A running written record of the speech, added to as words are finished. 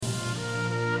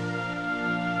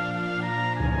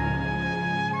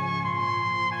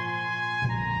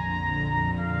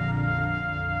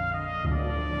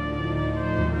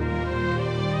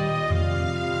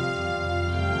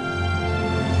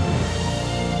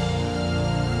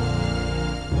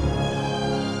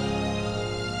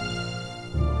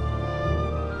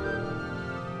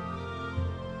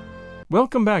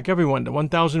Welcome back, everyone, to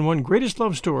 1001 Greatest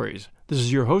Love Stories. This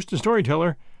is your host and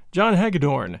storyteller, John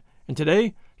Hagedorn, and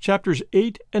today, chapters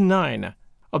 8 and 9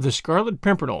 of The Scarlet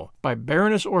Pimpernel by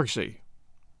Baroness Orczy.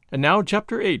 And now,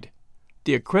 chapter 8,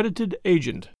 The Accredited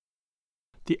Agent.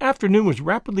 The afternoon was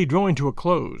rapidly drawing to a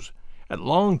close. A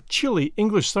long, chilly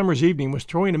English summer's evening was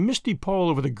throwing a misty pall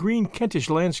over the green Kentish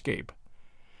landscape.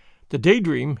 The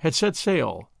Daydream had set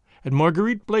sail, and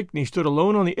Marguerite Blakeney stood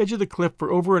alone on the edge of the cliff for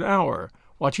over an hour,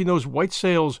 watching those white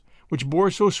sails which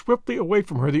bore so swiftly away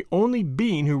from her the only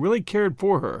being who really cared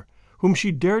for her, whom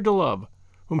she dared to love,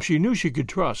 whom she knew she could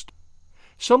trust.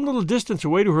 Some little distance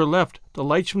away to her left, the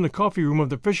lights from the coffee-room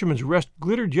of the Fisherman's Rest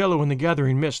glittered yellow in the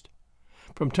gathering mist.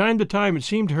 From time to time it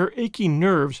seemed to her aching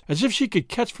nerves as if she could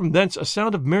catch from thence a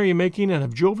sound of merrymaking and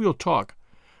of jovial talk,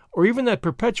 or even that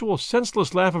perpetual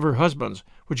senseless laugh of her husband's,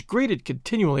 which grated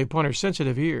continually upon her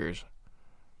sensitive ears.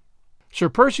 Sir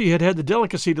Percy had had the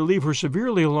delicacy to leave her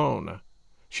severely alone.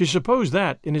 She supposed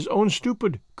that, in his own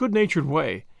stupid, good-natured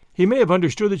way, he may have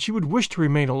understood that she would wish to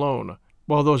remain alone,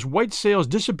 while those white sails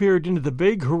disappeared into the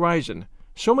vague horizon,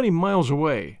 so many miles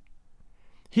away.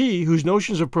 He, whose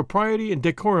notions of propriety and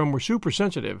decorum were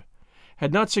supersensitive,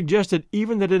 had not suggested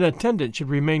even that an attendant should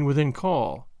remain within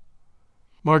call.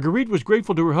 Marguerite was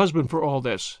grateful to her husband for all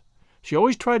this. She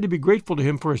always tried to be grateful to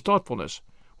him for his thoughtfulness,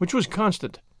 which was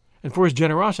constant, and for his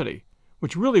generosity,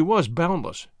 which really was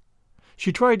boundless.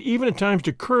 She tried even at times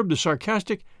to curb the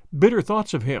sarcastic, bitter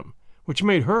thoughts of him, which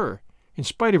made her, in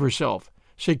spite of herself,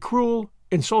 say cruel,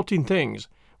 insulting things,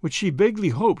 which she vaguely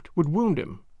hoped would wound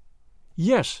him.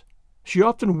 Yes, she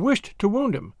often wished to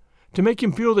wound him, to make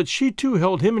him feel that she too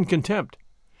held him in contempt,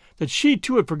 that she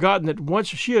too had forgotten that once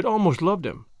she had almost loved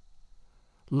him.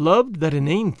 Loved that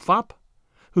inane fop,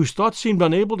 whose thoughts seemed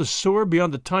unable to soar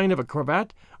beyond the tying of a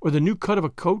cravat or the new cut of a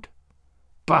coat?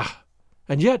 Bah!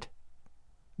 And yet,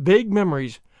 vague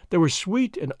memories that were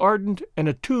sweet and ardent and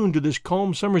attuned to this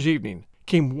calm summer's evening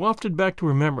came wafted back to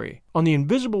her memory on the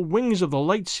invisible wings of the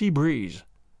light sea breeze.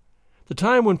 The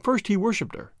time when first he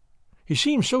worshipped her. He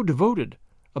seemed so devoted,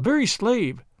 a very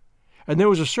slave, and there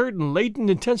was a certain latent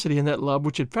intensity in that love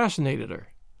which had fascinated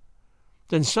her.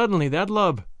 Then suddenly that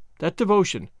love, that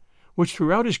devotion, which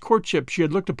throughout his courtship she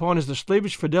had looked upon as the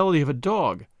slavish fidelity of a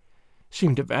dog,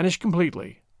 seemed to vanish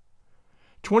completely.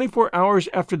 24 hours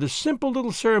after the simple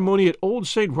little ceremony at Old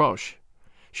St. Roch,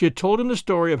 she had told him the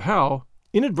story of how,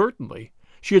 inadvertently,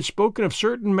 she had spoken of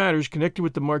certain matters connected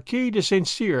with the Marquis de St.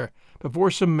 Cyr before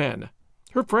some men,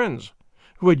 her friends,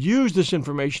 who had used this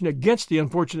information against the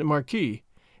unfortunate Marquis,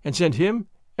 and sent him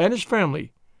and his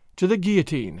family to the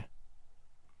guillotine.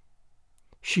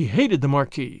 She hated the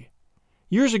Marquis.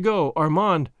 Years ago,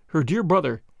 Armand, her dear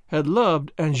brother, had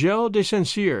loved Angèle de St.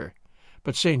 Cyr,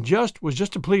 but St. Just was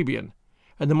just a plebeian,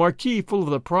 and the Marquis full of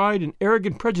the pride and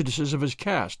arrogant prejudices of his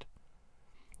caste.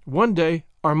 One day,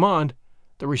 Armand,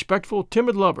 the respectful,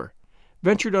 timid lover,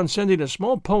 ventured on sending a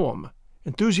small poem,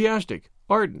 enthusiastic,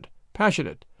 ardent,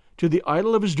 passionate, to the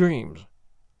idol of his dreams.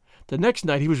 The next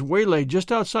night he was waylaid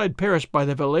just outside Paris by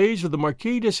the valets of the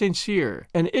Marquis de St. Cyr,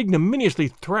 and ignominiously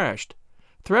thrashed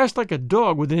like a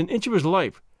dog within an inch of his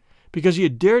life, because he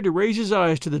had dared to raise his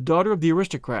eyes to the daughter of the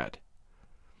aristocrat.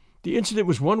 The incident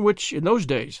was one which, in those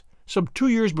days, some 2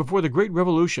 years before the Great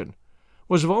Revolution,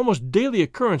 was of almost daily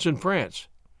occurrence in France.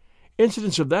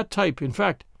 Incidents of that type, in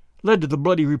fact, led to the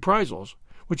bloody reprisals,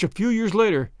 which a few years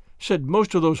later sent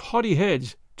most of those haughty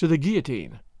heads to the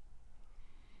guillotine.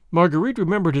 Marguerite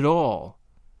remembered it all.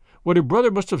 What her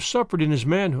brother must have suffered in his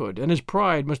manhood and his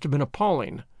pride must have been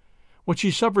appalling. What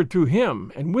she suffered through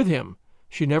him and with him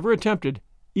she never attempted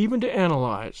even to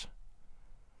analyze.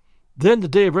 Then the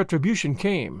day of retribution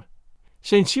came.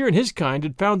 St. Cyr and his kind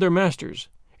had found their masters,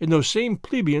 in those same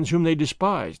plebeians whom they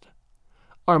despised.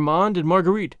 Armand and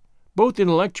Marguerite, both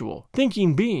intellectual,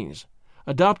 thinking beings,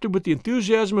 adopted with the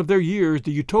enthusiasm of their years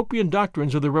the utopian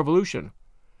doctrines of the Revolution,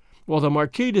 while the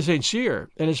Marquis de St. Cyr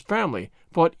and his family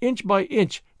fought inch by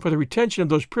inch for the retention of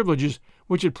those privileges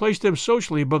which had placed them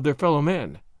socially above their fellow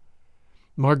men.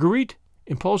 Marguerite,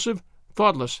 impulsive,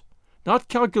 thoughtless, not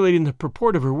calculating the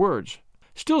purport of her words,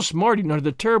 still smarting under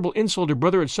the terrible insult her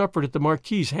brother had suffered at the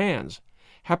Marquis's hands,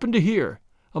 happened to hear,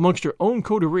 amongst her own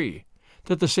coterie,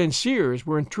 that the St. Cyrs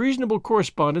were in treasonable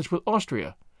correspondence with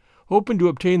Austria, hoping to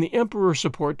obtain the Emperor's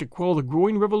support to quell the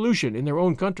growing revolution in their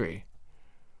own country.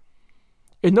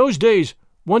 In those days,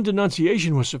 one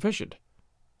denunciation was sufficient.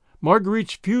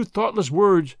 Marguerite's few thoughtless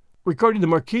words regarding the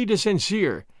Marquis de St.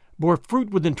 Cyr bore fruit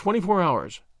within 24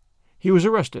 hours. He was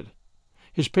arrested.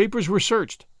 His papers were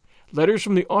searched. Letters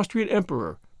from the Austrian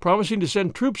Emperor, promising to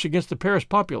send troops against the Paris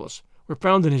populace, were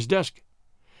found in his desk.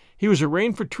 He was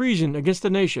arraigned for treason against the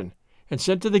nation, and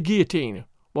sent to the guillotine,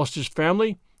 whilst his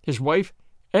family, his wife,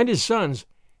 and his sons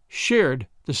shared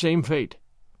the same fate.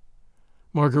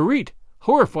 Marguerite,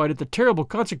 horrified at the terrible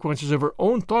consequences of her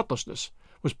own thoughtlessness,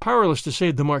 was powerless to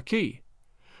save the Marquis.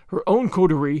 Her own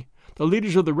coterie, the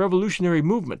leaders of the revolutionary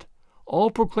movement,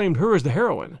 all proclaimed her as the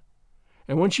heroine,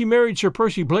 and when she married Sir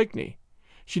Percy Blakeney,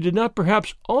 she did not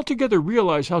perhaps altogether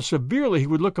realize how severely he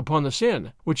would look upon the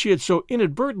sin which she had so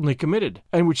inadvertently committed,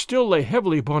 and which still lay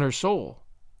heavily upon her soul.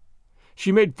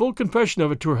 She made full confession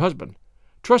of it to her husband,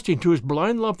 trusting to his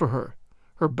blind love for her,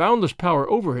 her boundless power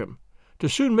over him, to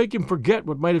soon make him forget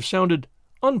what might have sounded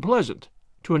unpleasant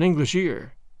to an English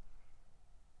ear.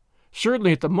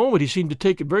 Certainly at the moment he seemed to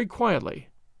take it very quietly.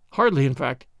 Hardly, in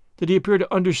fact, did he appear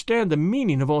to understand the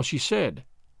meaning of all she said.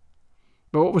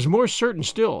 But what was more certain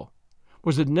still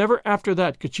was that never after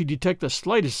that could she detect the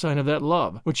slightest sign of that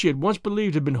love which she had once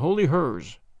believed had been wholly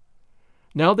hers.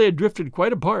 Now they had drifted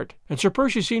quite apart, and Sir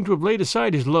Percy seemed to have laid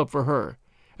aside his love for her,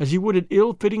 as he would an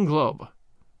ill-fitting glove.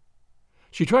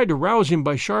 She tried to rouse him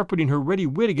by sharpening her ready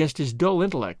wit against his dull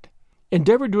intellect,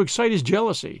 endeavored to excite his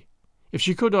jealousy, if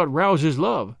she could not rouse his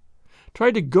love,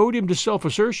 tried to goad him to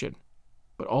self-assertion,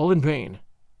 but all in vain.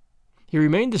 He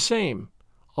remained the same,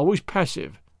 always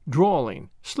passive, drawling,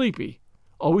 sleepy,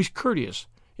 always courteous,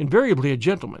 invariably a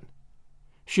gentleman.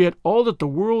 She had all that the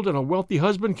world and a wealthy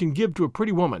husband can give to a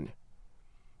pretty woman.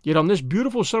 Yet on this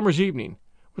beautiful summer's evening,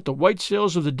 with the white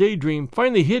sails of the Daydream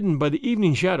finally hidden by the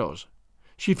evening shadows,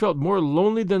 she felt more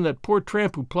lonely than that poor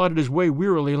tramp who plodded his way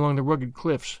wearily along the rugged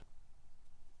cliffs.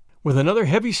 With another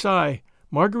heavy sigh,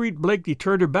 Marguerite Blakeney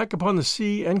turned her back upon the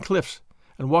sea and cliffs,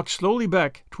 and walked slowly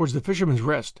back towards the Fisherman's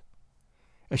Rest.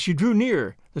 As she drew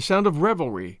near, the sound of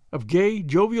revelry, of gay,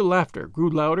 jovial laughter grew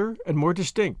louder and more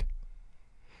distinct.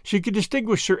 She could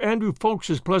distinguish Sir Andrew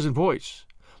Ffoulkes's pleasant voice,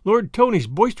 Lord Tony's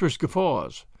boisterous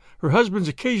guffaws, her husband's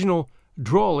occasional,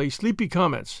 drawly, sleepy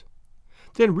comments.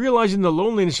 Then, realizing the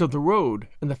loneliness of the road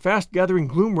and the fast-gathering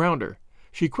gloom round her,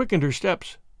 she quickened her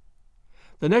steps.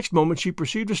 The next moment she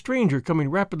perceived a stranger coming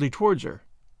rapidly towards her.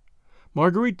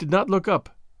 Marguerite did not look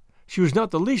up. She was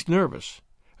not the least nervous,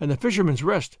 and the Fisherman's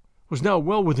Rest was now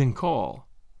well within call.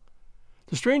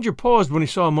 The stranger paused when he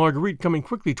saw Marguerite coming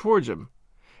quickly towards him,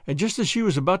 and just as she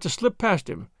was about to slip past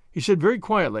him, he said very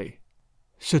quietly,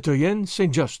 "Citoyenne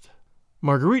Saint-Just."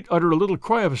 Marguerite uttered a little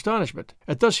cry of astonishment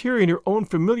at thus hearing her own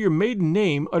familiar maiden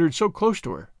name uttered so close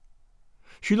to her.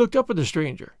 She looked up at the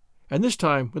stranger, and this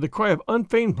time, with a cry of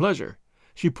unfeigned pleasure,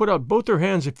 she put out both her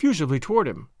hands effusively toward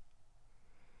him.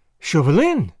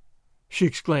 "Chauvelin!" she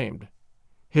exclaimed.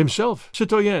 "Himself,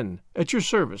 citoyenne, at your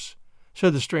service,"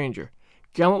 said the stranger,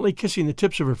 gallantly kissing the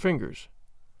tips of her fingers.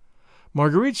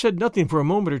 Marguerite said nothing for a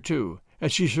moment or two,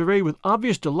 as she surveyed with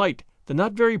obvious delight the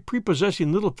not very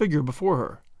prepossessing little figure before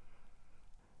her.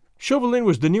 Chauvelin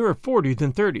was the nearer 40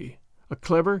 than 30, a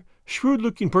clever,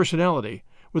 shrewd-looking personality,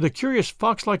 with a curious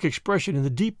fox-like expression in the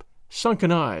deep,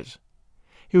 sunken eyes.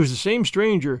 He was the same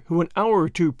stranger who an hour or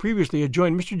two previously had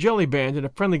joined Mr. Jellyband in a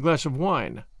friendly glass of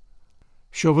wine.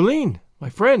 "Chauvelin, my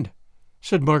friend,"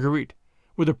 said Marguerite,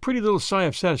 with a pretty little sigh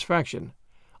of satisfaction,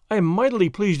 "I am mightily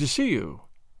pleased to see you."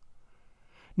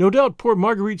 No doubt poor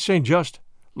Marguerite Saint-Just,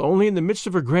 lonely in the midst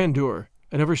of her grandeur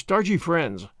and of her starchy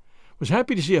friends, was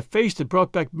happy to see a face that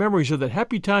brought back memories of that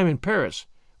happy time in Paris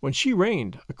when she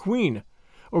reigned, a queen,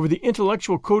 over the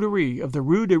intellectual coterie of the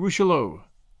Rue de Richelieu.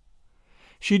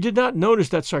 She did not notice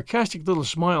that sarcastic little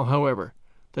smile, however,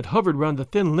 that hovered round the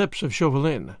thin lips of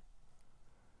Chauvelin.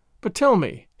 "But tell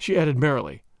me," she added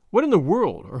merrily, "what in the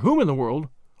world, or whom in the world,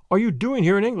 are you doing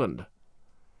here in England?"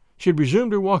 She had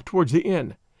resumed her walk towards the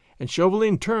inn, and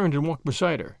Chauvelin turned and walked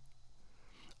beside her.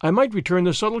 "I might return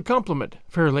the subtle compliment,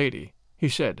 fair lady," he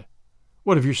said.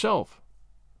 "What of yourself?"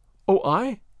 "Oh,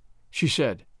 I?" she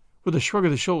said, with a shrug of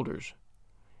the shoulders.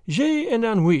 "J'ai un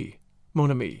ennui,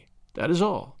 mon ami, that is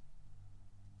all."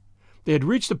 They had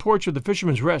reached the porch of the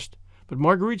Fisherman's Rest, but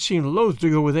Marguerite seemed loath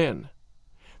to go within.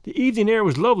 The evening air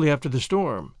was lovely after the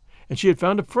storm, and she had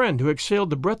found a friend who exhaled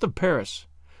the breath of Paris,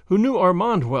 who knew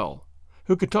Armand well,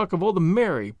 who could talk of all the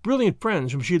merry, brilliant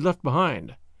friends whom she had left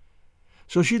behind.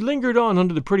 So she lingered on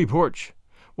under the pretty porch,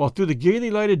 while through the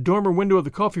gaily lighted dormer window of the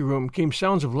coffee-room came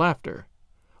sounds of laughter,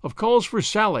 of calls for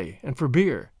Sally and for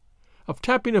beer, of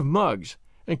tapping of mugs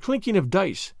and clinking of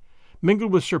dice,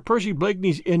 mingled with Sir Percy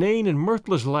Blakeney's inane and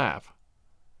mirthless laugh.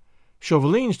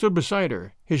 Chauvelin stood beside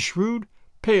her, his shrewd,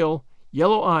 pale,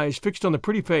 yellow eyes fixed on the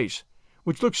pretty face,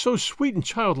 which looked so sweet and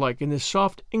childlike in this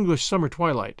soft English summer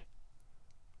twilight.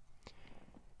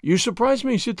 "You surprise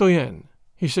me, citoyenne,"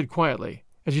 he said quietly,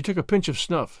 as he took a pinch of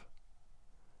snuff.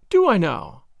 "Do I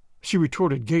now?" she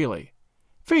retorted gaily.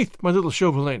 "Faith, my little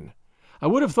Chauvelin, I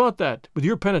would have thought that, with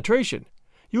your penetration,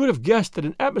 you would have guessed that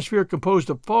an atmosphere composed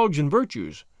of fogs and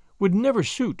virtues would never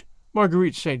suit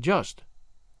Marguerite St. Just.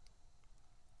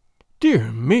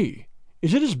 "Dear me,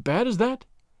 is it as bad as that?"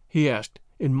 he asked,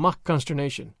 in mock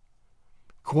consternation.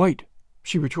 "Quite,"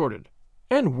 she retorted,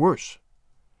 "and worse."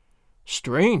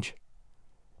 "Strange.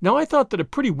 Now I thought that a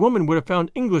pretty woman would have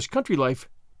found English country life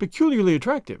peculiarly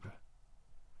attractive."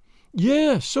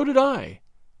 "Yes, so did I,"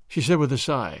 she said with a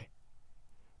sigh.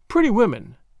 "Pretty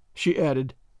women," she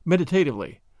added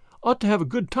meditatively, "ought to have a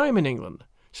good time in England,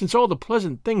 since all the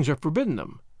pleasant things are forbidden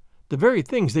them, the very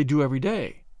things they do every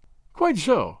day." "Quite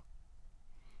so.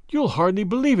 You'll hardly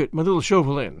believe it, my little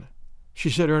Chauvelin," she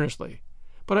said earnestly,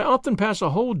 "but I often pass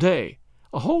a whole day,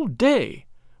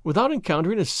 without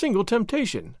encountering a single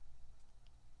temptation."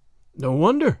 "No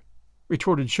wonder,"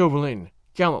 retorted Chauvelin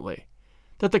gallantly,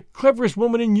 "that the cleverest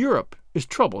woman in Europe is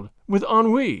troubled with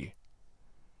ennui."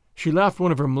 She laughed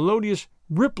one of her melodious,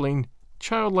 rippling,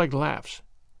 childlike laughs.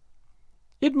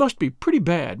 "It must be pretty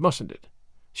bad, mustn't it?"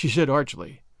 she said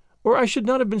archly, "or I should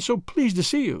not have been so pleased to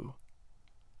see you."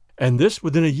 "And this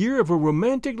within a year of a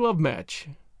romantic love match."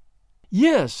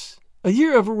 "Yes, a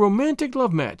year of a romantic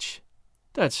love match.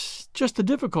 That's just the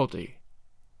difficulty."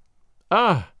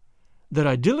 "Ah, that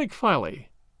idyllic folly,"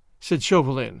 said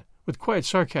Chauvelin, with quiet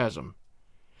sarcasm,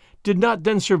 "did not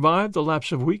then survive the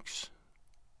lapse of weeks?"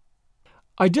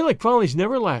 "Idyllic follies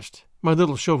never last, my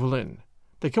little Chauvelin.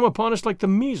 They come upon us like the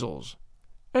measles,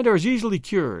 and are as easily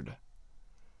cured."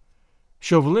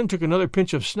 Chauvelin took another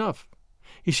pinch of snuff.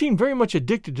 He seemed very much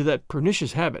addicted to that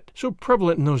pernicious habit, so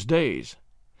prevalent in those days.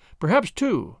 Perhaps,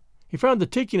 too, he found the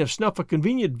taking of snuff a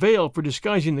convenient veil for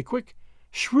disguising the quick,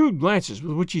 shrewd glances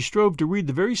with which he strove to read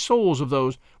the very souls of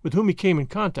those with whom he came in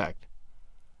contact.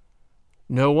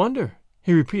 "No wonder,"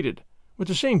 he repeated, with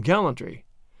the same gallantry,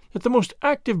 "that the most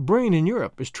active brain in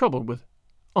Europe is troubled with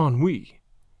ennui."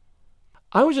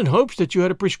 "I was in hopes that you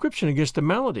had a prescription against the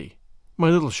malady, my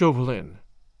little Chauvelin."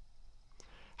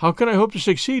 "How can I hope to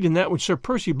succeed in that which Sir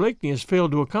Percy Blakeney has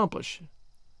failed to accomplish?"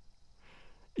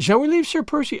 "Shall we leave Sir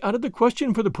Percy out of the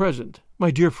question for the present, my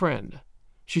dear friend?"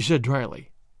 she said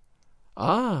dryly.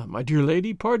 "Ah, my dear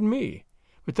lady, pardon me,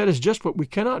 but that is just what we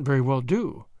cannot very well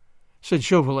do," said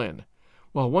Chauvelin,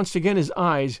 while once again his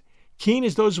eyes, keen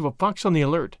as those of a fox on the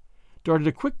alert, darted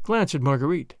a quick glance at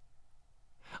Marguerite.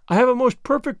 "I have a most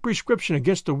perfect prescription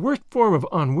against the worst form of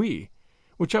ennui,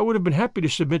 which I would have been happy to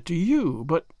submit to you,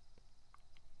 but—"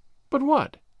 "But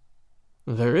what?"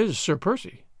 "There is Sir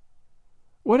Percy."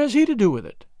 "What has he to do with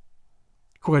it?"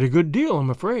 "Quite a good deal, I'm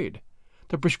afraid.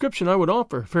 The prescription I would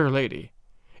offer, fair lady,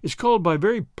 is called by a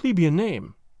very plebeian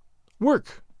name.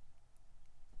 Work."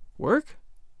 "Work?"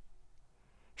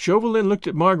 Chauvelin looked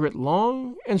at Margaret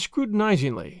long and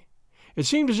scrutinizingly. It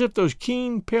seemed as if those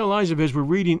keen, pale eyes of his were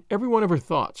reading every one of her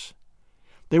thoughts.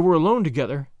 They were alone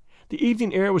together. The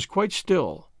evening air was quite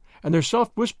still, and their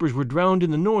soft whispers were drowned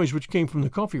in the noise which came from the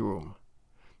coffee-room.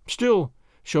 Still,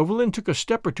 Chauvelin took a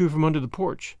step or two from under the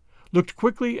porch, looked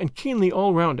quickly and keenly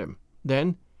all round him.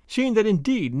 Then, seeing that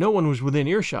indeed no one was within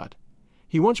earshot,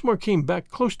 he once more came back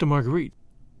close to Marguerite.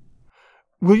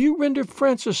 "Will you render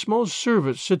France a small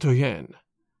service, citoyenne?"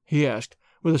 he asked,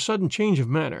 with a sudden change of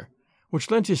manner, which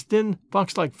lent his thin,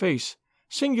 fox-like face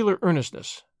singular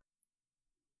earnestness.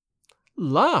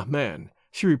 "La, man,"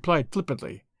 she replied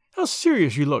flippantly, "how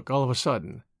serious you look all of a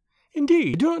sudden.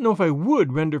 Indeed, I do not know if I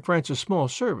would render France a small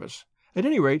service. At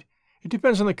any rate, it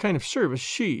depends on the kind of service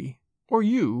she, or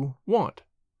you, want."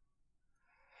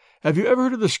 "Have you ever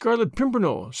heard of the Scarlet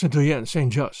Pimpernel, citoyenne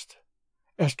St. Just?"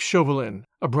 asked Chauvelin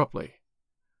abruptly.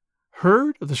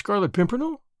 "Heard of the Scarlet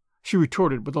Pimpernel?" she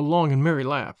retorted with a long and merry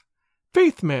laugh.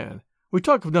 "Faith, man, we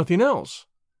talk of nothing else.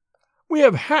 We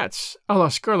have hats a la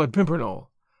Scarlet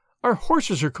Pimpernel. Our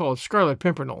horses are called Scarlet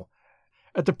Pimpernel.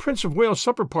 At the Prince of Wales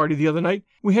supper party the other night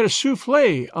we had a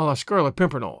soufflé a la Scarlet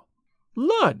Pimpernel.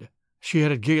 Lud!" she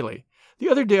added gaily, "the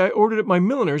other day I ordered at my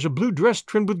milliner's a blue dress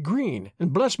trimmed with green,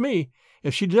 and bless me,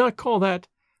 if she did not call that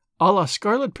a la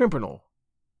Scarlet Pimpernel."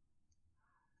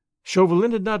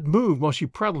 Chauvelin did not move while she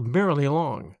prattled merrily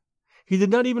along. He did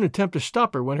not even attempt to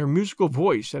stop her when her musical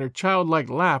voice and her childlike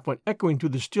laugh went echoing through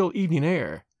the still evening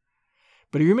air.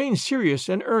 But he remained serious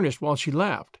and earnest while she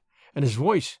laughed, and his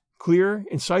voice, clear,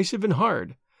 incisive, and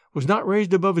hard, was not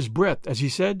raised above his breath as he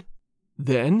said,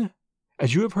 "Then,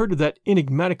 as you have heard of that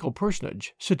enigmatical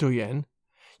personage, citoyenne,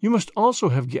 you must also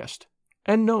have guessed,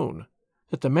 and known,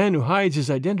 that the man who hides his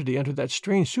identity under that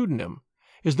strange pseudonym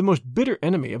is the most bitter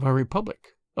enemy of our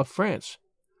Republic, of France,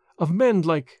 of men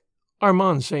like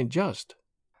Armand St. Just."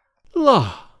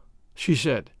 "La!" she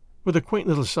said, with a quaint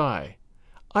little sigh.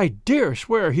 "I dare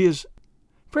swear he is.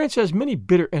 France has many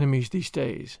bitter enemies these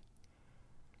days."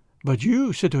 But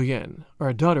you, citoyenne, are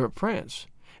a daughter of France,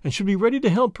 and should be ready to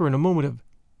help her in a moment of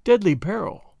deadly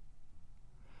peril."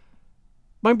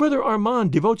 "My brother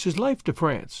Armand devotes his life to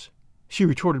France," she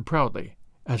retorted proudly.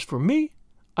 "As for me,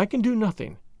 I can do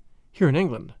nothing, here in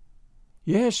England."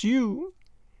 "Yes, you,"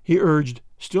 he urged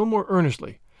still more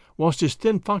earnestly, whilst his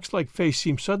thin fox-like face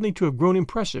seemed suddenly to have grown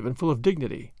impressive and full of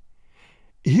dignity.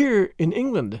 "Here in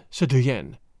England,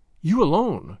 citoyenne, you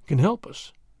alone can help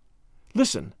us.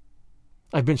 Listen.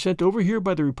 I've been sent over here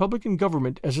by the Republican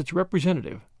government as its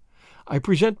representative. I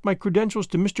present my credentials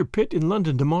to Mr. Pitt in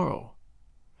London tomorrow.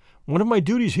 One of my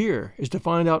duties here is to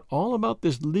find out all about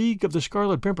this League of the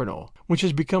Scarlet Pimpernel, which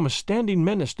has become a standing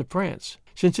menace to France,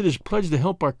 since it is pledged to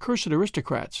help our cursed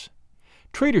aristocrats,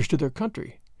 traitors to their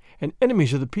country, and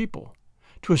enemies of the people,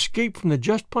 to escape from the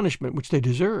just punishment which they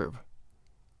deserve.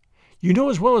 You know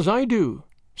as well as I do,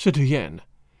 citoyenne,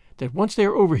 that once they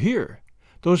are over here,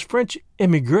 those French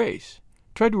émigrés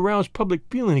try to arouse public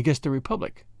feeling against the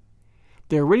Republic.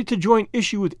 They are ready to join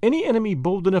issue with any enemy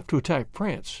bold enough to attack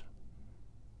France.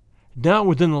 Now,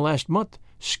 within the last month,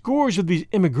 scores of these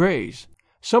émigrés,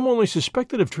 some only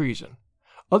suspected of treason,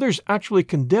 others actually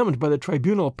condemned by the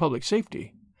Tribunal of Public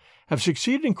Safety, have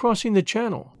succeeded in crossing the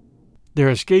Channel. Their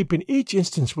escape in each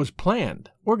instance was planned,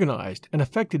 organized, and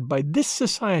effected by this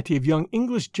society of young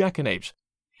English jackanapes,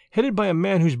 headed by a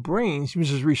man whose brain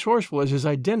seems as resourceful as his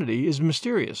identity is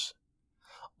mysterious.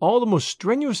 All the most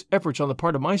strenuous efforts on the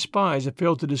part of my spies have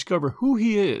failed to discover who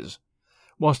he is,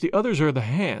 whilst the others are the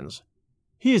hands.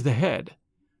 He is the head,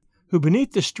 who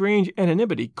beneath the strange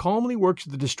anonymity calmly works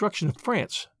at the destruction of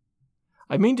France.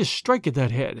 I mean to strike at that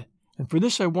head, and for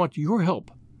this I want your help.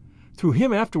 Through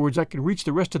him afterwards I can reach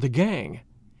the rest of the gang.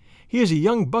 He is a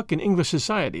young buck in English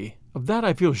society, of that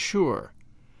I feel sure.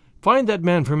 Find that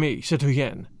man for me,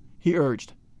 citoyenne, he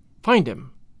urged. Find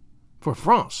him. For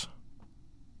France."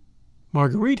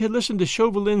 Marguerite had listened to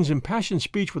Chauvelin's impassioned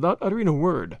speech without uttering a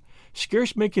word,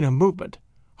 scarce making a movement,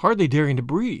 hardly daring to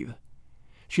breathe.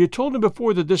 She had told him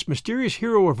before that this mysterious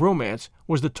hero of romance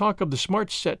was the talk of the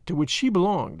smart set to which she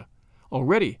belonged.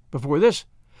 Already, before this,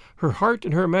 her heart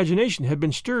and her imagination had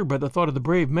been stirred by the thought of the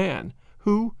brave man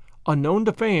who, unknown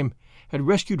to fame, had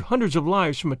rescued hundreds of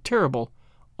lives from a terrible,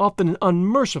 often an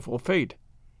unmerciful fate.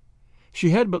 She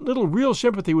had but little real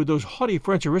sympathy with those haughty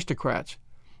French aristocrats,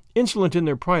 insolent in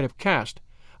their pride of caste,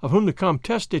 of whom the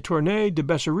Comtesse de Tournay de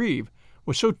Bessarive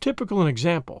was so typical an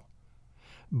example.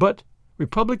 But,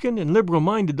 republican and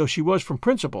liberal-minded though she was from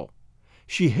principle,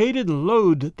 she hated and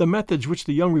loathed the methods which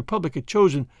the young republic had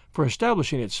chosen for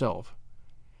establishing itself.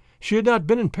 She had not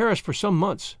been in Paris for some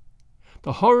months.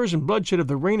 The horrors and bloodshed of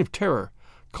the Reign of Terror,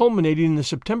 culminating in the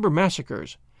September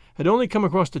massacres, had only come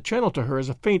across the Channel to her as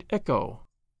a faint echo.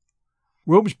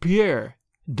 Robespierre,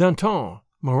 Danton,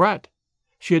 Marat,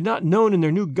 she had not known in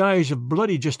their new guise of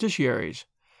bloody justiciaries,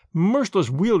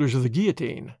 merciless wielders of the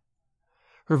guillotine.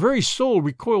 Her very soul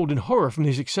recoiled in horror from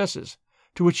these excesses,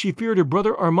 to which she feared her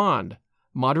brother Armand,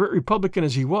 moderate republican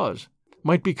as he was,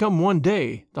 might become one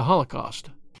day the Holocaust.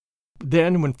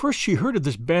 Then, when first she heard of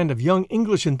this band of young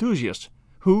English enthusiasts,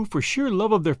 who, for sheer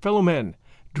love of their fellow men,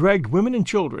 dragged women and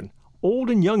children, old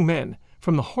and young men,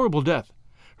 from the horrible death,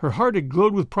 her heart had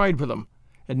glowed with pride for them,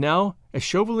 and now, as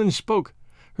Chauvelin spoke,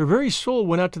 her very soul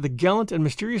went out to the gallant and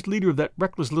mysterious leader of that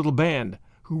reckless little band,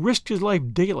 who risked his life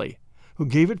daily, who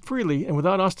gave it freely and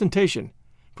without ostentation,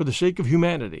 for the sake of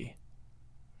humanity.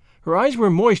 Her eyes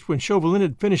were moist when Chauvelin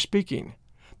had finished speaking.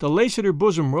 The lace at her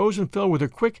bosom rose and fell with her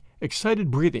quick, excited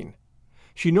breathing.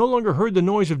 She no longer heard the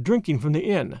noise of drinking from the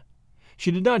inn.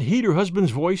 She did not heed her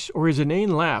husband's voice or his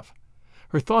inane laugh.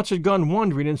 Her thoughts had gone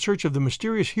wandering in search of the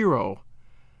mysterious hero.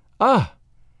 Ah!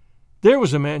 There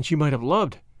was a man she might have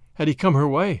loved, had he come her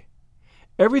way.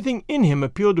 Everything in him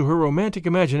appealed to her romantic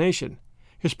imagination,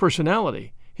 his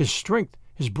personality, his strength,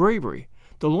 his bravery,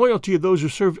 the loyalty of those who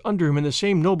served under him in the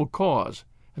same noble cause,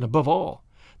 and above all,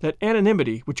 that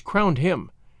anonymity which crowned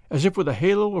him, as if with a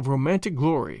halo of romantic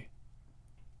glory.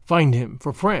 Find him,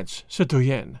 for France,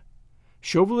 citoyenne.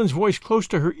 Chauvelin's voice close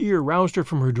to her ear roused her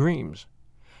from her dreams.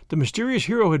 The mysterious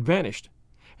hero had vanished,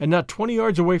 and not 20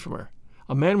 yards away from her,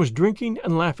 a man was drinking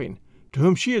and laughing, to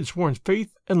whom she had sworn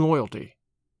faith and loyalty.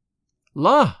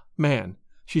 "La, man,"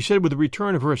 she said with a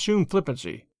return of her assumed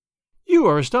flippancy, "you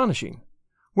are astonishing.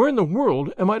 Where in the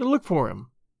world am I to look for him?"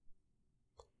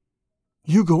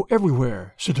 "You go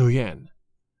everywhere, citoyenne,"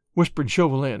 whispered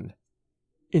Chauvelin,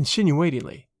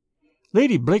 insinuatingly.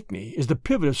 "Lady Blakeney is the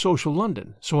pivot of social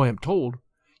London, so I am told.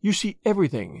 You see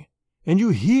everything, and you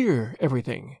hear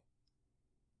everything."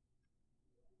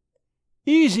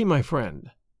 "Easy, my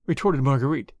friend," retorted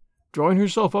Marguerite, drawing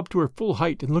herself up to her full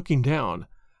height and looking down,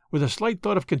 with a slight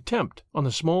thought of contempt, on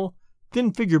the small,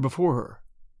 thin figure before her.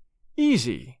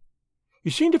 "Easy.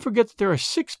 You seem to forget that there are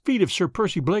 6 feet of Sir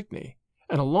Percy Blakeney,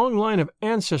 and a long line of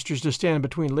ancestors to stand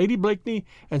between Lady Blakeney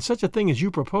and such a thing as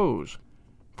you propose."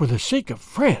 "For the sake of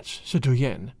France,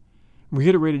 citoyen,"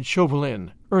 reiterated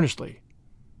Chauvelin, earnestly.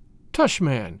 "Tush,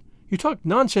 man, you talk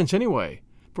nonsense anyway,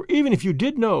 for even if you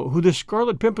did know who this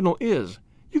Scarlet Pimpernel is,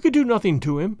 you could do nothing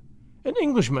to him. An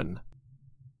Englishman."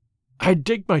 "I'd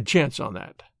take my chance on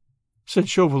that," said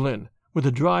Chauvelin, with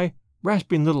a dry,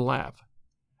 rasping little laugh.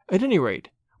 "At any rate,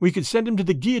 we could send him to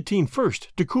the guillotine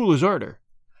first to cool his ardor.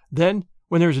 Then,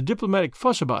 when there is a diplomatic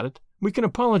fuss about it, we can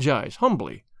apologize,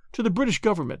 humbly, to the British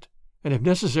government, and, if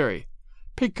necessary,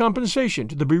 pay compensation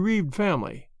to the bereaved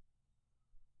family."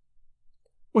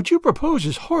 "What you propose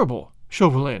is horrible,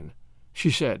 Chauvelin," she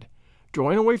said,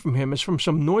 drawing away from him as from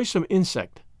some noisome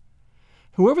insect.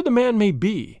 "Whoever the man may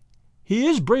be, he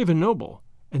is brave and noble,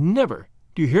 and never,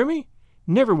 do you hear me,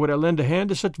 never would I lend a hand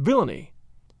to such villainy."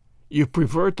 "You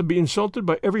prefer to be insulted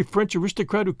by every French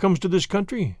aristocrat who comes to this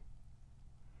country?"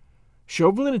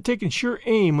 Chauvelin had taken sure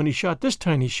aim when he shot this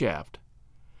tiny shaft.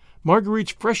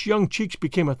 Marguerite's fresh young cheeks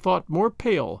became a thought more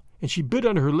pale, and she bit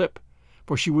under her lip,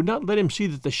 for she would not let him see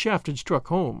that the shaft had struck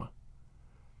home.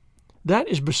 "That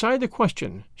is beside the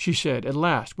question," she said at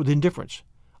last with indifference.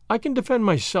 "I can defend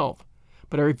myself,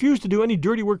 but I refuse to do any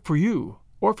dirty work for you,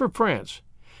 or for France.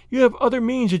 You have other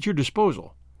means at your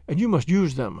disposal, and you must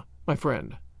use them, my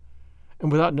friend."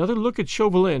 And without another look at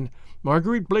Chauvelin,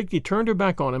 Marguerite Blakeney turned her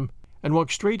back on him and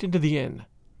walked straight into the inn.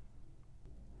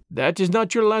 "That is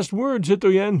not your last word,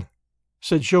 citoyen,"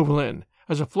 said Chauvelin,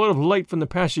 as a flood of light from the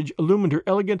passage illumined her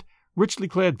elegant, richly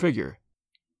clad figure.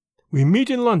 "We meet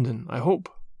in London, I hope."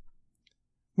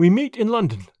 "We meet in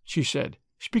London," she said,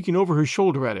 speaking over her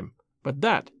shoulder at him, "but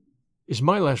that is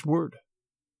my last word."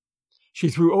 She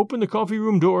threw open the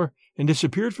coffee-room door and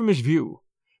disappeared from his view,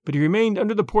 but he remained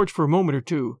under the porch for a moment or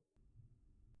two.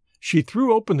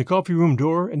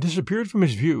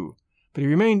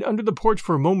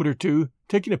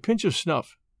 Taking a pinch of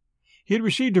snuff. He had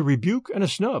received a rebuke and a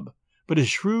snub, but his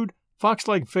shrewd,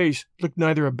 fox-like face looked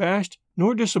neither abashed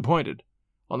nor disappointed.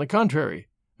 On the contrary,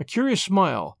 a curious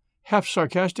smile, half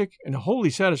sarcastic and wholly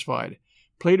satisfied,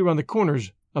 played around the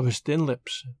corners of his thin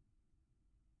lips.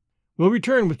 We'll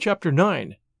return with Chapter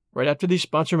 9, right after these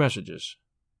sponsor messages.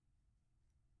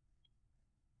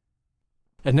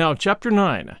 And now Chapter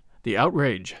 9, The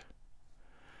Outrage.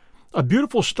 A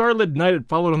beautiful starlit night had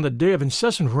followed on the day of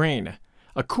incessant rain,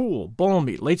 a cool,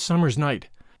 balmy, late summer's night,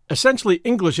 essentially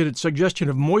English in its suggestion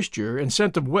of moisture and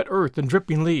scent of wet earth and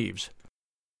dripping leaves.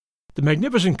 The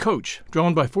magnificent coach,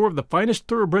 drawn by 4 of the finest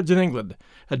thoroughbreds in England,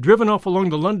 had driven off along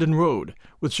the London road,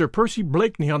 with Sir Percy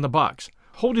Blakeney on the box,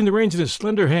 holding the reins in his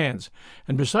slender hands,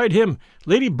 and beside him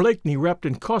Lady Blakeney wrapped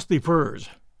in costly furs.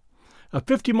 A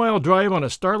 50-mile drive on a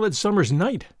starlit summer's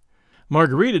night!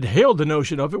 Marguerite had hailed the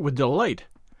notion of it with delight.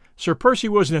 Sir Percy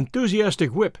was an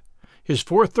enthusiastic whip. His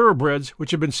 4 thoroughbreds,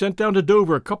 which had been sent down to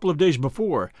Dover a couple of days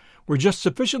before, were just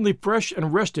sufficiently fresh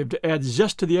and restive to add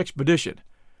zest to the expedition.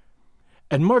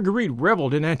 And Marguerite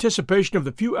reveled in anticipation of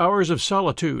the few hours of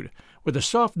solitude, with the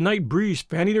soft night breeze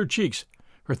fanning her cheeks,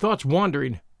 her thoughts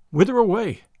wandering, whither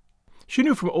away? She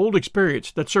knew from old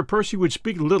experience that Sir Percy would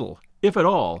speak little, if at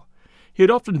all. He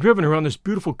had often driven her on this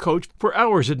beautiful coach for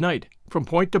hours at night, from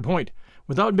point to point,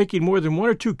 without making more than 1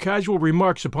 or 2 casual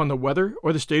remarks upon the weather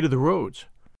or the state of the roads.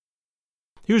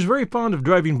 He was very fond of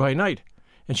driving by night,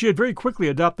 and she had very quickly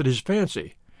adopted his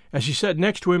fancy, as she sat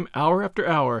next to him hour after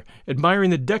hour, admiring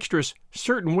the dexterous,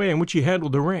 certain way in which he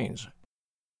handled the reins.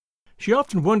 She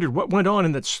often wondered what went on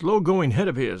in that slow-going head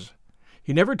of his.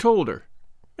 He never told her,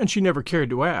 and she never cared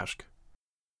to ask.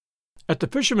 At the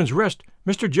Fisherman's Rest,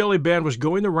 Mr. Jellyband was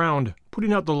going the round,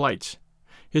 putting out the lights.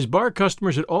 His bar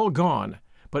customers had all gone,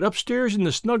 but upstairs in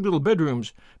the snug little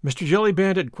bedrooms, Mr.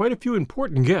 Jellyband had quite a few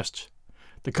important guests.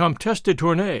 The Comtesse de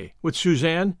Tournay, with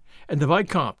Suzanne, and the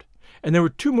Vicomte, and there were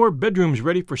 2 more bedrooms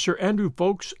ready for Sir Andrew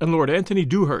Ffoulkes and Lord Anthony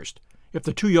Dewhurst, if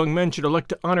the 2 young men should elect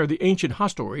to honor the ancient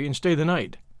hostelry and stay the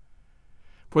night.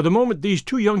 For the moment these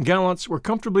 2 young gallants were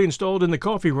comfortably installed in the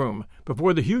coffee-room,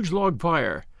 before the huge log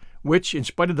fire, which, in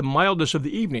spite of the mildness of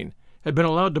the evening, had been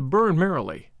allowed to burn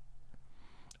merrily.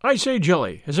 "I say,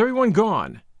 Jelly, has everyone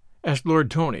gone?" asked Lord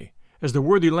Tony, as the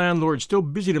worthy landlord still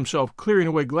busied himself clearing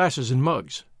away glasses and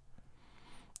mugs.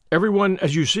 "Everyone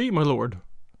as you see, my lord."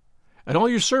 "And all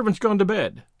your servants gone to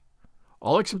bed?"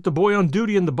 "All except the boy on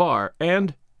duty in the bar,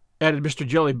 and," added Mr.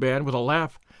 Jellyband with a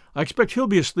laugh, "I expect he'll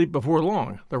be asleep before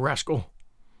long, the rascal."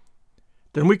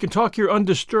 "Then we can talk here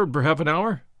undisturbed for half an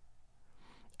hour?"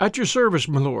 "At your service,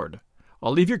 my lord.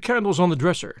 I'll leave your candles on the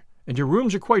dresser, and your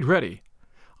rooms are quite ready.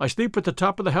 I sleep at the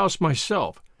top of the house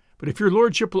myself, but if your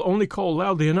lordship will only call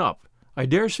loudly enough, I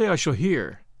dare say I shall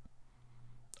hear."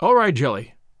 "All right,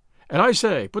 Jelly. And I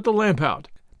say, put the lamp out.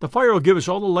 The fire will give us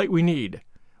all the light we need.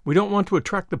 We don't want to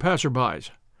attract the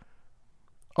passer-bys."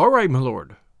 "All right, my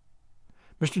lord."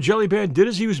 Mr. Jellyband did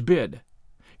as he was bid.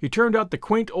 He turned out the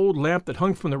quaint old lamp that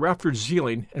hung from the raftered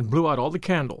ceiling and blew out all the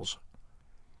candles.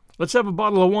 "Let's have a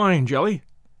bottle of wine, Jelly,"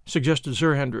 suggested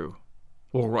Sir Andrew.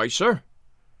 "All right, sir."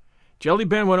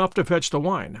 Jellyband went off to fetch the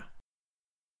wine.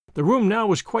 The room now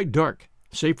was quite dark,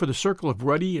 save for the circle of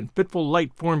ruddy and fitful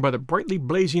light formed by the brightly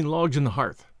blazing logs in the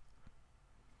hearth.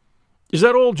 "Is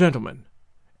that all, gentlemen?"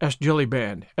 asked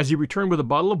Jellyband, as he returned with a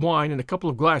bottle of wine and a couple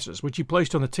of glasses, which he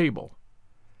placed on the table.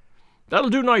 "That'll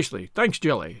do nicely, thanks,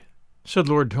 Jelly," said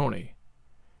Lord Tony.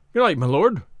 "Good night, my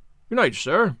lord." "Good night,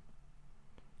 sir."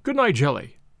 "Good night,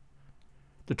 Jelly."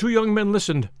 The two young men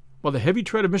listened, while the heavy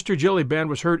tread of Mr. Jellyband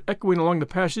was heard echoing along the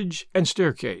passage and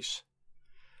staircase.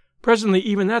 Presently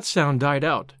even that sound died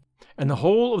out, and the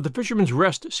whole of the Fisherman's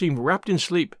Rest seemed wrapped in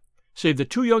sleep, save the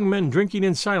two young men drinking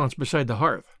in silence beside the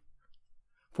hearth.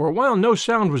 For a while no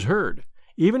sound was heard,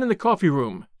 even in the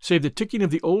coffee-room, save the ticking of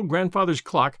the old grandfather's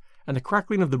clock and the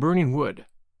crackling of the burning wood.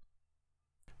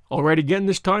 "All right again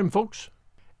this time, folks?"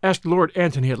 asked Lord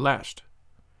Antony at last.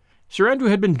 Sir Andrew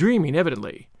had been dreaming,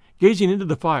 evidently, gazing into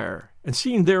the fire, and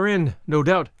seeing therein, no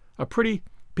doubt, a pretty,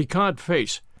 piquant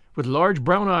face, with large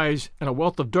brown eyes and a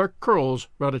wealth of dark curls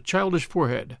round a childish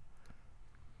forehead.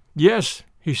 "Yes,"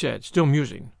 he said, still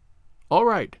musing. "All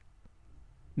right."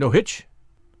 "No hitch?"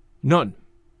 "None."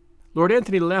 Lord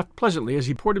Antony laughed pleasantly as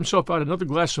he poured himself out another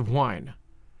glass of wine.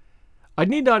 "I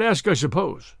need not ask, I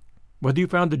suppose, whether you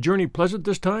found the journey pleasant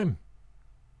this time?"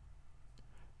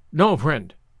 "No,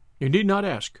 friend, you need not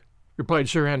ask," replied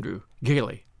Sir Andrew,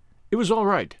 gaily. "It was all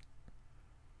right."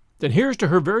 "Then here's to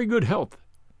her very good health,"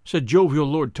 said jovial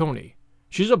Lord Tony.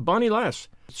 "She's a bonny lass,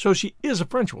 so she is a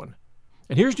French one.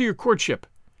 And here's to your courtship.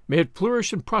 May it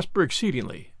flourish and prosper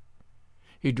exceedingly."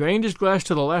 He drained his glass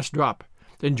to the last drop,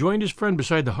 then joined his friend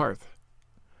beside the hearth.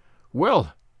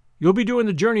 "Well, you'll be doing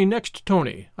the journey next,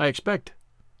 Tony, I expect,"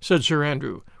 said Sir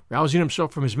Andrew, rousing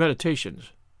himself from his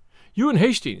meditations. "You and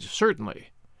Hastings, certainly.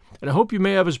 And I hope you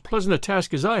may have as pleasant a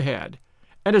task as I had,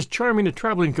 and as charming a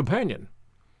travelling companion.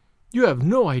 You have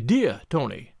no idea,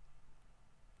 Tony."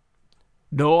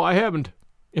 "No, I haven't,"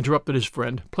 interrupted his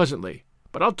friend, pleasantly,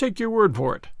 "but I'll take your word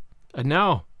for it. And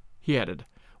now," he added,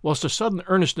 whilst a sudden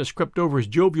earnestness crept over his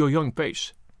jovial young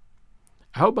face,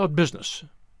 "how about business?"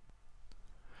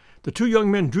 The two young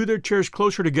men drew their chairs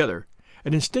closer together,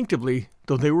 and instinctively,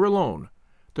 though they were alone,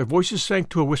 their voices sank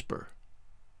to a whisper.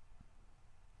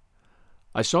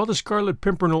 "I saw the Scarlet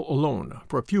Pimpernel alone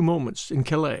for a few moments in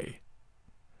Calais,"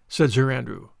 said Sir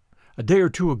Andrew, "a day or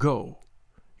two ago.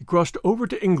 He crossed over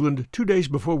to England 2 days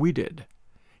before we did.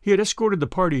 He had escorted the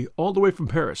party all the way from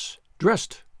Paris,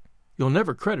 dressed, you'll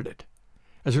never credit it,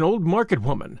 as an old market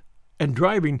woman, and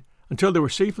driving, until they were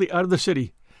safely out of the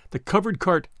city, the covered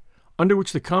cart under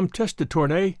which the Comtesse de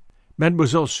Tournay,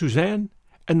 Mademoiselle Suzanne,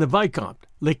 and the Vicomte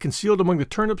lay concealed among the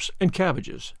turnips and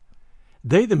cabbages.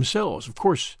 They themselves, of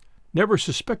course, never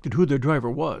suspected who their driver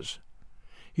was.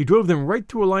 He drove them right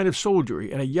through a line of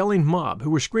soldiery and a yelling mob who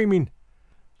were screaming,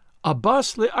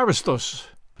 'Abbas les aristos!'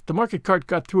 The market cart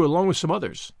got through along with some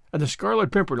others, and the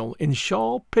Scarlet Pimpernel, in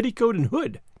shawl, petticoat, and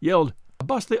hood, yelled,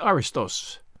 'Abbas les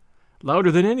aristos!'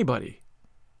 louder than anybody.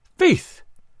 Faith!"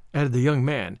 added the young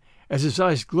man, as his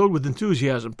eyes glowed with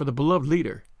enthusiasm for the beloved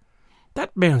leader.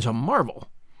 "That man's a marvel.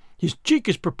 His cheek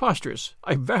is preposterous,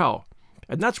 I vow,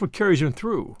 and that's what carries him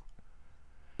through."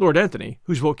 Lord Antony,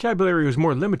 whose vocabulary was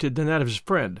more limited than that of his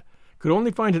friend, could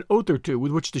only find an oath or two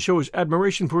with which to show his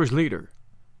admiration for his leader.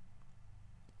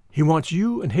 "He wants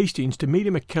you and Hastings to meet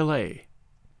him at Calais,"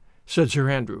 said Sir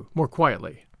Andrew, more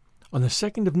quietly, "on the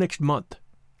 2nd of next month.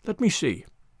 Let me see.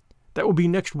 That will be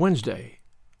next Wednesday."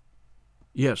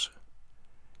 "Yes."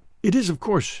 "It is, of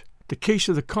course, the case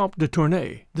of the Comte de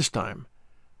Tournay, this time.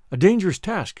 A dangerous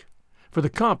task, for the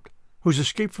Comte, whose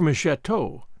escape from his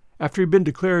chateau, after he had been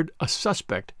declared a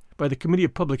suspect by the Committee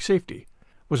of Public Safety,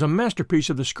 was a masterpiece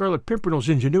of the Scarlet Pimpernel's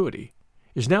ingenuity,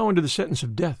 is now under the sentence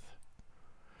of death.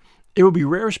 It will be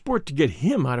rare sport to get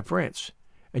him out of France,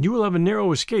 and you will have a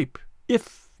narrow escape,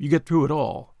 if you get through at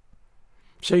all.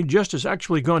 St. Just has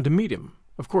actually gone to meet him.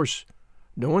 Of course,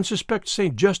 no one suspects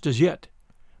St. Just as yet,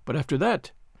 but after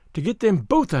that, to get them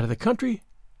both out of the country,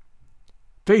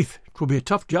 faith, 'twill be a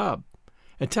tough job,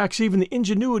 and tax even the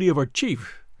ingenuity of our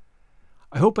chief.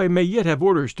 I hope I may yet have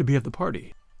orders to be of the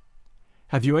party.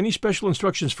 Have you any special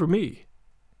instructions for me?"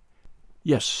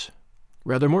 "Yes,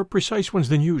 rather more precise ones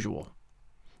than usual.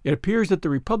 It appears that the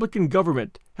Republican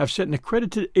government have sent an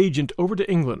accredited agent over to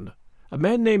England, a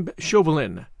man named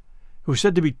Chauvelin, who is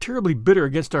said to be terribly bitter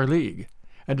against our league,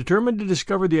 and determined to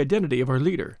discover the identity of our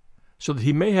leader, so that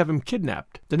he may have him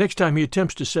kidnapped the next time he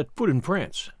attempts to set foot in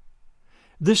France.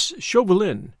 This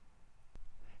Chauvelin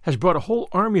has brought a whole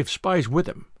army of spies with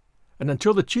him, and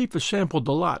until the chief has sampled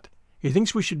the lot, he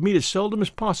thinks we should meet as seldom as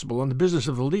possible on the business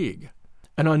of the League,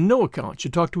 and on no account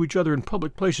should talk to each other in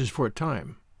public places for a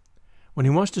time. When he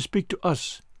wants to speak to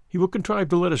us, he will contrive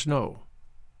to let us know."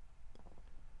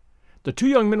 The two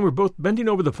young men were both bending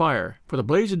over the fire, for the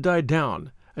blaze had died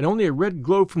down, and only a red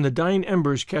glow from the dying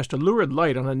embers cast a lurid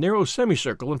light on a narrow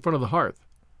semicircle in front of the hearth.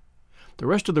 The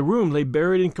rest of the room lay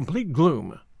buried in complete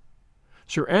gloom.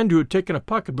 Sir Andrew had taken a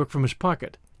pocketbook from his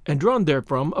pocket, and drawn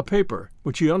therefrom a paper,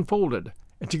 which he unfolded,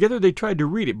 and together they tried to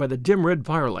read it by the dim red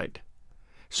firelight.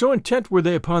 So intent were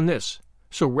they upon this,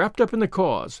 so wrapped up in the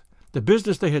cause, the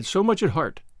business they had so much at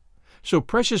heart, so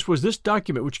precious was this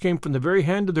document which came from the very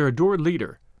hand of their adored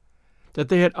leader, that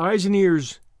they had eyes and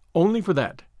ears only for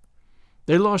that.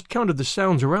 They lost count of the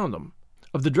sounds around them,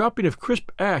 of the dropping of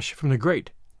crisp ash from the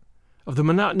grate, of the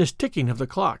monotonous ticking of the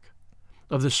clock,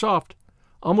 of the soft,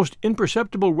 almost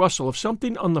imperceptible rustle of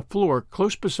something on the floor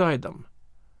close beside them.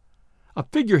 A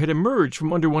figure had emerged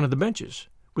from under one of the benches.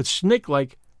 With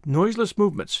snake-like, noiseless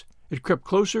movements, it crept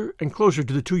closer and closer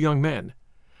to the two young men,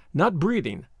 not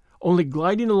breathing, only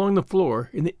gliding along the floor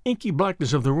in the inky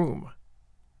blackness of the room.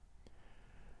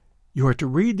 "You are to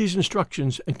read these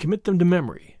instructions and commit them to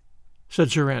memory,"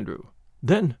 said Sir Andrew.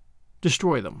 "Then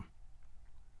destroy them."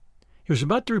 He was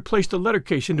about to replace the letter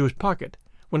case into his pocket,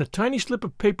 when a tiny slip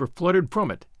of paper fluttered from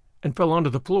it and fell onto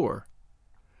the floor.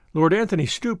 Lord Anthony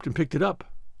stooped and picked it up.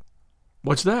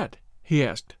 "What's that?" he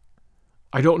asked.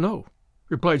 "I don't know,"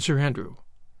 replied Sir Andrew.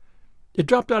 "It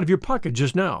dropped out of your pocket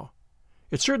just now.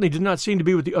 It certainly did not seem to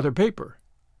be with the other paper."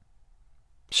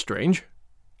 "Strange.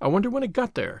 I wonder when it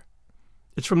got there.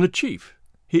 It's from the chief,"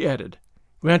 he added,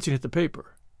 glancing at the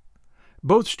paper.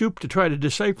 Both stooped to try to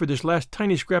decipher this last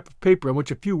tiny scrap of paper on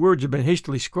which a few words had been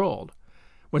hastily scrawled,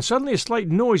 when suddenly a slight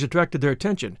noise attracted their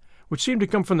attention, which seemed to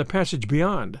come from the passage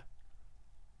beyond.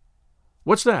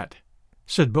 "What's that?"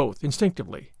 said both,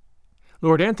 instinctively.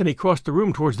 Lord Anthony crossed the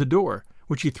room towards the door,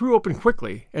 which he threw open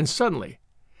quickly and suddenly,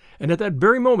 and at that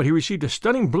very moment he received a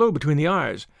stunning blow between the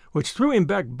eyes, which threw him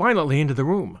back violently into the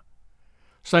room.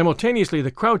 Simultaneously the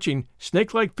crouching,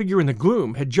 snake-like figure in the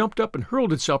gloom had jumped up and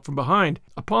hurled itself from behind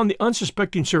upon the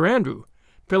unsuspecting Sir Andrew,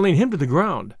 felling him to the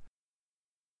ground.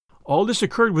 All this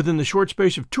occurred within the short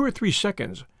space of 2 or 3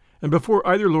 seconds, and before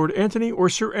either Lord Anthony or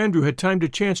Sir Andrew had time to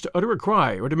chance to utter a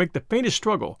cry or to make the faintest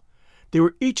struggle, they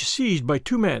were each seized by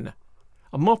 2 men.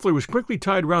 A muffler was quickly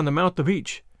tied round the mouth of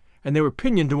each, and they were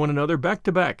pinioned to one another back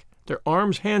to back, their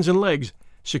arms, hands, and legs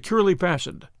securely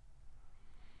fastened.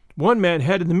 One man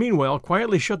had in the meanwhile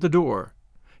quietly shut the door.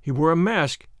 He wore a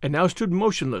mask and now stood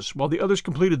motionless while the others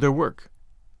completed their work.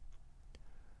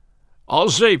 "All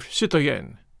safe,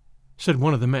 citoyen," said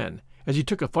one of the men, as he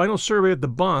took a final survey of the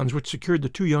bonds which secured the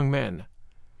 2 young men.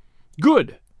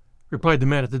 "Good," replied the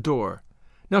man at the door.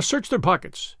 "Now search their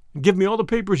pockets, and give me all the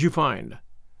papers you find."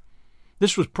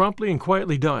 This was promptly and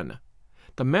quietly done.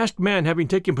 The masked man, having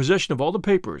taken possession of all the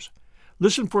papers,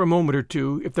 listened for a moment or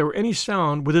two if there were any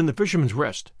sound within the Fisherman's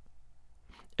Rest.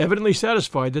 Evidently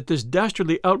satisfied that this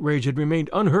dastardly outrage had remained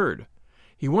unheard,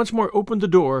 he once more opened the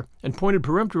door and pointed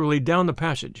peremptorily down the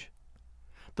passage.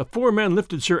 The 4 men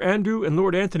lifted Sir Andrew and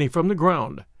Lord Anthony from the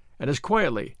ground, and as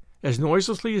quietly, as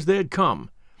noiselessly as they had come,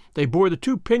 they bore the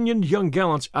 2 pinioned young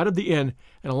gallants out of the inn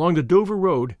and along the Dover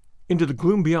road into the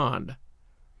gloom beyond.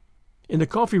 In the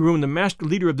coffee-room the masked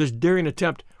leader of this daring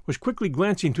attempt was quickly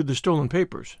glancing through the stolen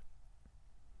papers.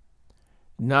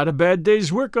 "Not a bad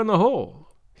day's work on the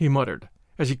whole," he muttered,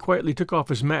 as he quietly took off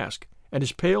his mask, and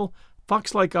his pale,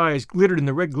 fox-like eyes glittered in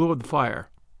the red glow of the fire.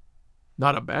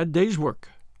 "Not a bad day's work."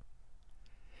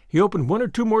 He opened 1 or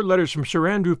 2 more letters from Sir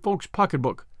Andrew Ffoulkes'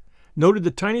 pocketbook, noted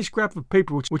the tiny scrap of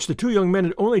paper which the 2 young men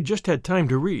had only just had time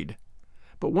to read.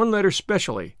 But one letter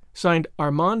specially, signed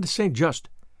Armand St. Just,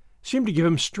 seemed to give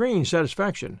him strange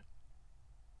satisfaction.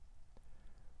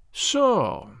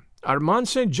 "So, Armand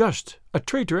St. Just, a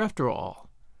traitor after all,"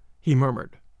 he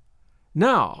murmured.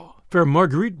 "Now, fair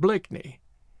Marguerite Blakeney,"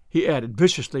 he added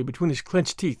viciously between his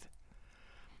clenched teeth,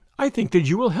 "I think that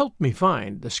you will help me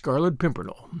find the Scarlet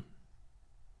Pimpernel."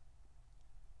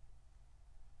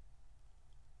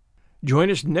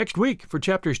 Join us next week for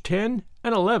chapters 10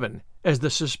 and 11 as the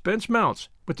suspense mounts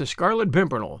with the Scarlet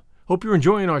Pimpernel. Hope you're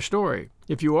enjoying our story.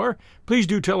 If you are, please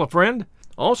do tell a friend.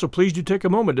 Also, please do take a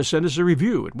moment to send us a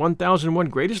review at 1001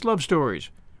 Greatest Love Stories.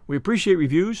 We appreciate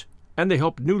reviews, and they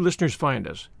help new listeners find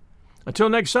us. Until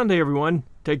next Sunday, everyone,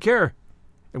 take care,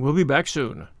 and we'll be back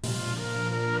soon.